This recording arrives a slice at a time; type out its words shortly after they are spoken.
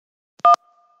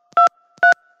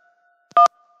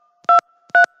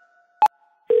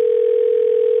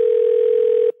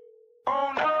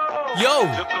Yo,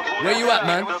 where you at,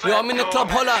 man? Yo, I'm in the club,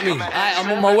 holla at me. Alright,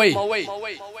 I'm on my way.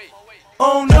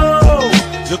 Oh no,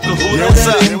 look at who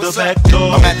let in the back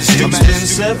door. I'm at the street. It's been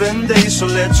 7 days, so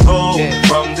let's go.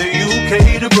 From the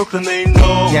UK to Brooklyn, they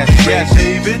know. Yes.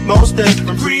 David, Most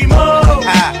and Primo.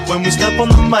 When we step on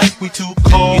the mic, we too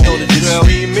cold. You know the drill.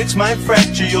 Remix might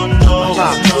fracture your nose. I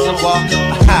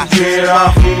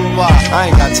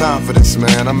ain't got time for this,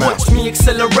 man. I'm out. Watch me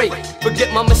accelerate.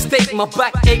 Forget my mistake. My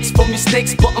back aches for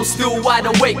mistakes, but I'm still wide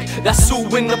awake. That's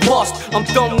who in the past. I'm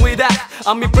done with that.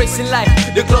 I'm embracing life.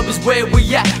 The club is where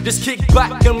we at. Just kick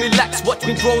back and relax. Watch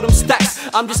me throw them stacks.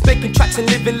 I'm just making tracks and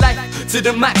living life to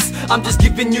the max. I'm just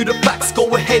giving you the facts.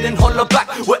 Go ahead and holler back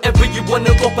wherever you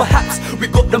wanna go. Perhaps we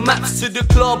got the maps to the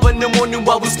club in the morning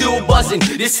while we still buzzing.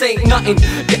 This ain't nothing.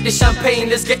 Get the champagne,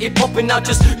 let's get it popping now.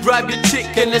 Just grab your chick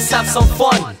and let's have some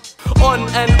fun. On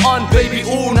and on, baby,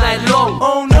 all night long.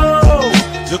 Oh no,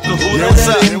 look at who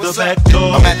let in the back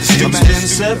door. I'm at the street. It's been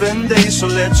 7 days, so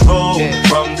let's go.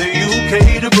 From the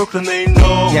UK to Brooklyn, they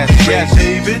know. Yes.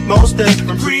 David, Most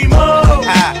and Primo.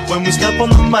 When we step on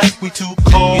the mic, we too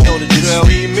cold. You know the drill.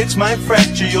 Remix might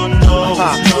fracture your nose.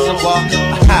 I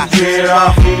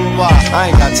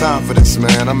ain't got time for this,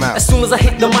 man. I'm out. As soon as I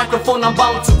hit the microphone, I'm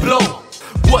bound to blow.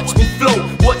 Watch me flow,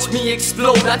 watch me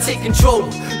explode. I take control,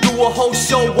 do a whole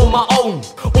show on my own.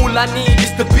 All I need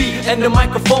is the beat and the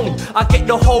microphone. I get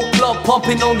the whole club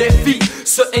pumping on their feet.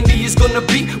 Certainly it's gonna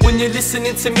be when you're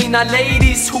listening to me. Now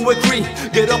ladies who agree,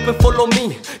 get up and follow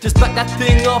me. Just back that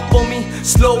thing up on me.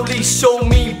 Slowly show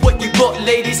me what you got,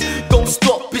 ladies. Don't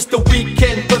stop, it's the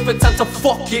weekend. Perfect time to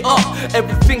fuck it up.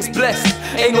 Everything's blessed,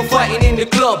 ain't no fighting in the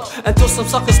club until some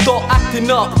suckers start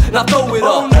acting up. Now throw it up.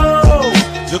 Oh no,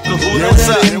 look at who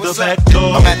let in the back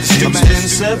door. I'm at the street. It's been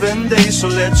 7 days, so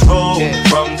let's go.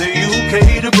 From the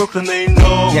UK to Brooklyn, they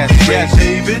know. Yes.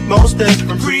 David, Most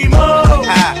and Primo.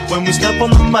 When we step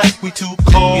on the mic, we too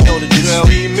cold. You know the drill.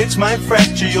 Remix might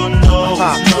fracture your nose.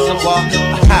 I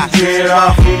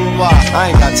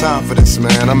ain't got time for this,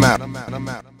 man. I'm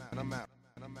out.